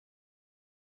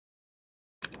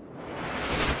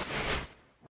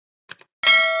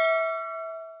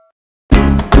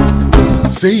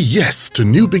Say yes to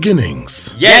new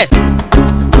beginnings. Yes.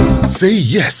 Say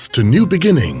yes to new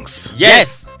beginnings.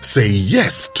 Yes. Say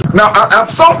yes to... Now, at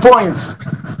some point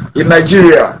in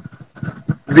Nigeria,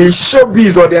 the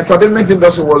showbiz or the entertainment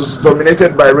industry was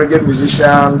dominated by reggae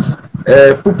musicians,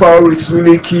 Orits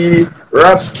Williki,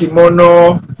 Rats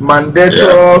Kimono,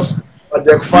 Mandatos,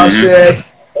 Jack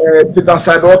Fashet, Peter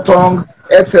Sidotong,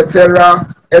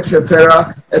 etc.,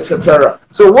 etc., etc.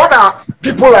 So what are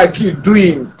people like you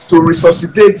doing to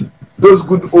resuscitate those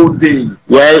good old days?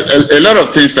 Well, a lot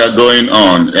of things are going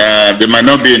on. They might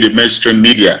not be in the mainstream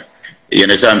media. You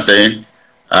understand what I'm saying?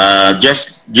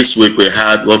 Just this week we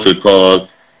had what we call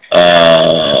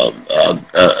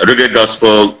reggae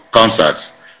gospel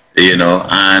concerts, you know,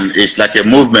 and it's like a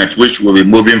movement which will be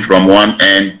moving from one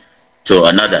end to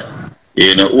another.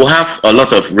 You know, we have a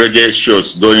lot of reggae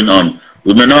shows going on.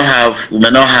 We may not have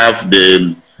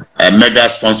the mega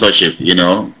sponsorship, you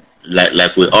know,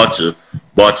 like we ought to.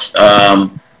 But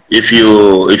if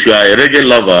you are a reggae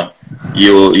lover,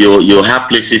 you have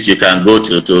places you can go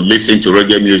to listen to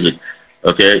reggae music.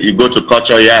 Okay, you go to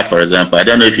Culture Yard, for example. I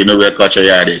don't know if you know where Culture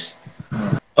Yard is.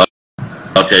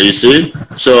 Okay, you see.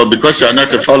 So because you are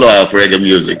not a follower of reggae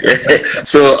music,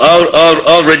 so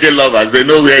all reggae lovers, they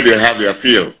know where they have their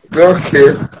feel.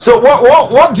 Okay. So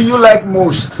what do you like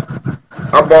most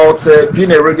about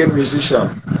being a reggae musician?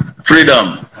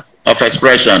 Freedom of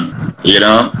expression. You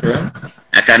know,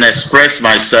 I can express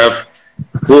myself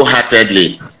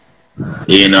wholeheartedly.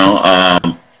 You know,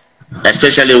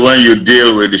 especially when you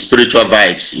deal with the spiritual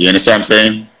vibes. You understand what I'm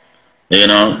saying? You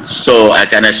know, so I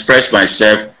can express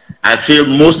myself. I feel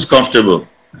most comfortable.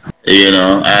 You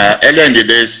know, earlier in the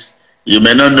days, you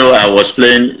may not know I was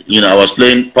playing. You know, I was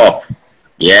playing pop.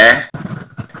 Yeah,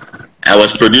 I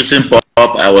was producing pop.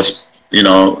 I was, you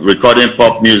know, recording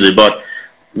pop music. But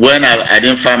when I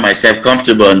didn't find myself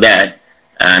comfortable on that,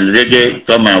 and reggae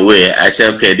come my way, I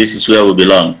said, okay, this is where we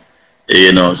belong.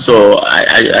 You know, so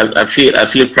I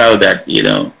feel proud that, you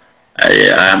know,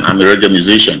 I'm a reggae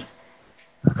musician.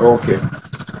 Okay.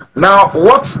 Now,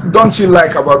 what don't you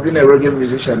like about being a reggae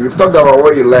musician? You've talked about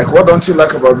what you like. What don't you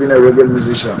like about being a reggae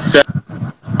musician?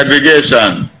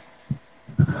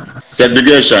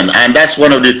 Segregation, and that's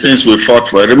one of the things we fought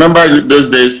for. Remember those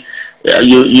days,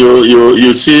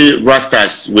 you see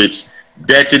rastas with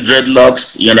dirty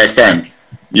dreadlocks. You understand?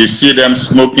 You see them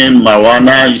smoking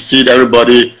marijuana. You see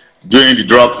everybody doing the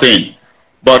drug thing.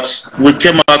 But we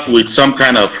came out with some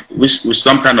kind of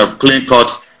clean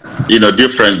cut, you know,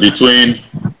 difference between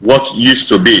what used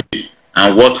to be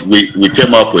and what we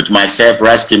came up with. Myself,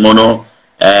 Ras Kimono,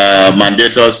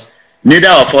 Mandatos. Neither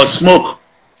of us smoke.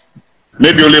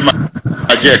 Maybe only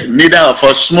Majek. Neither of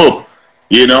us smoke.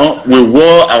 You know, we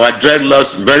wore our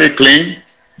dreadlocks very clean,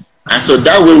 and so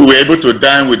that way we were able to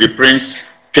dine with the prince,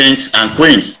 kings, and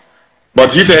queens.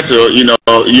 But hitherto, you know,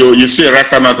 you see a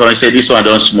Rastaman come and say, "This one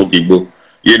don't smoke Igbo."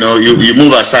 You know, you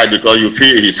move aside because you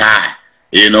feel it is high.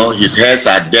 You know, his hairs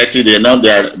are dirty. They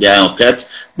are unkept.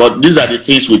 But these are the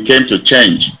things we came to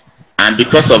change, and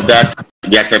because of that,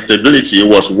 the acceptability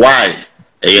was wide.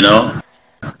 You know,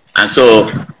 and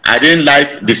so I didn't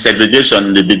like the segregation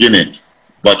in the beginning,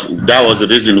 but that was the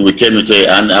reason we came into it.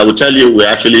 And I will tell you, we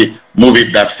actually moved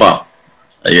it that far.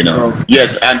 You know,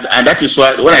 yes, and that is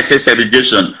why when I say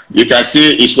segregation, you can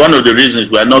see it's one of the reasons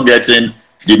we are not getting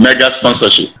the mega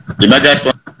sponsorship. The mega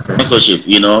sponsorship,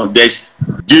 you know, there's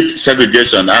deep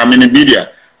segregation. I'm in the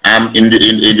media. I'm in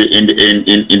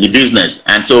the business,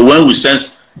 and so when we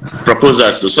send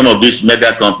proposals to some of these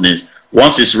mega companies,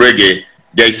 once it's reggae,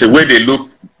 there is a way they look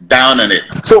down on it.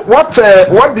 So what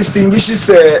distinguishes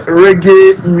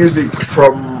reggae music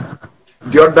from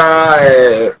the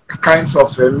other kinds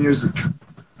of music?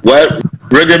 Well,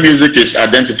 reggae music is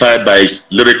identified by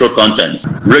its lyrical content.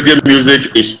 Reggae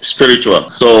music is spiritual,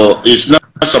 so it's not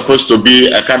supposed to be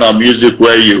a kind of music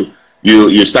where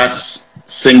you start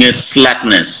singing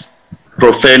slackness,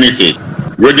 profanity.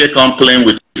 Reggae come clean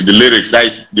with the lyrics. That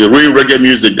is the real reggae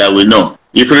music that we know.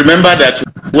 If you remember that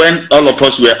when all of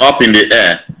us were up in the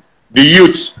air, the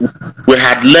youth, we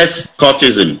had less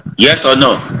courtesan. Yes or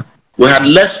no? We had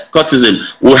less courtesan.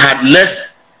 We had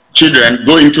less children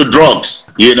go into drugs.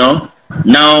 You know.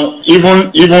 Now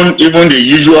even the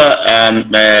usual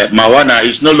marijuana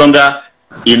is no longer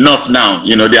enough now.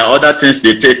 You know, there are other things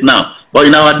they take now. But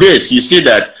in our days, you see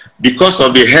that because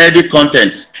of the healthy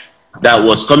content that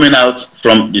was coming out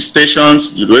from the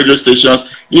stations, the radio stations,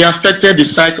 it affected the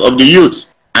psyche of the youth.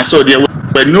 And so there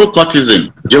were no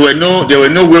courtesan, there were no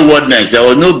waywardness, there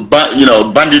was no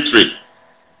banditry,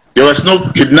 there was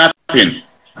no kidnapping.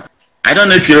 I don't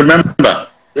know if you remember.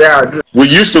 Yeah. We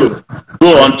used to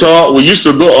go on tour. We used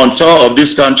to go on tour of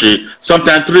this country,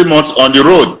 sometimes 3 months on the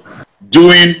road,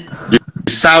 doing the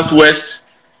southwest,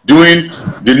 doing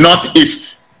the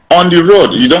northeast on the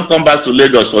road. You don't come back to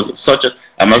Lagos for such an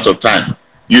amount of time.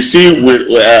 You see,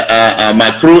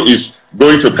 my crew is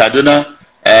going to Kaduna.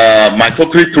 My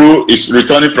Kokri crew is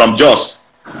returning from Jos.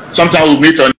 Sometimes we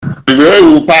meet on the way,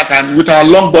 we park, and with our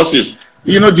long buses,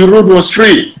 you know, the road was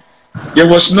free. There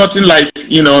was nothing like,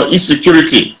 you know,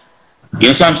 insecurity.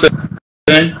 You know what I'm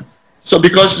saying? So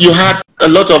because you had a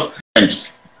lot of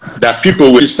things that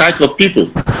people were the sight of people.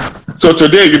 So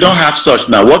today you don't have such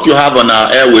now. What you have on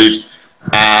our airwaves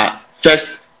are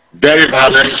first very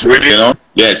violent, really, you know.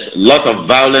 Yes, a lot of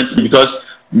violence, because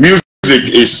music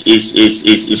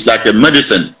is like a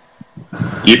medicine.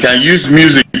 You can use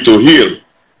music to heal.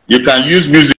 You can use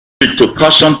music to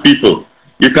caution people.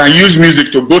 You can use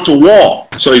music to go to war.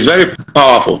 So it's very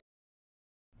powerful.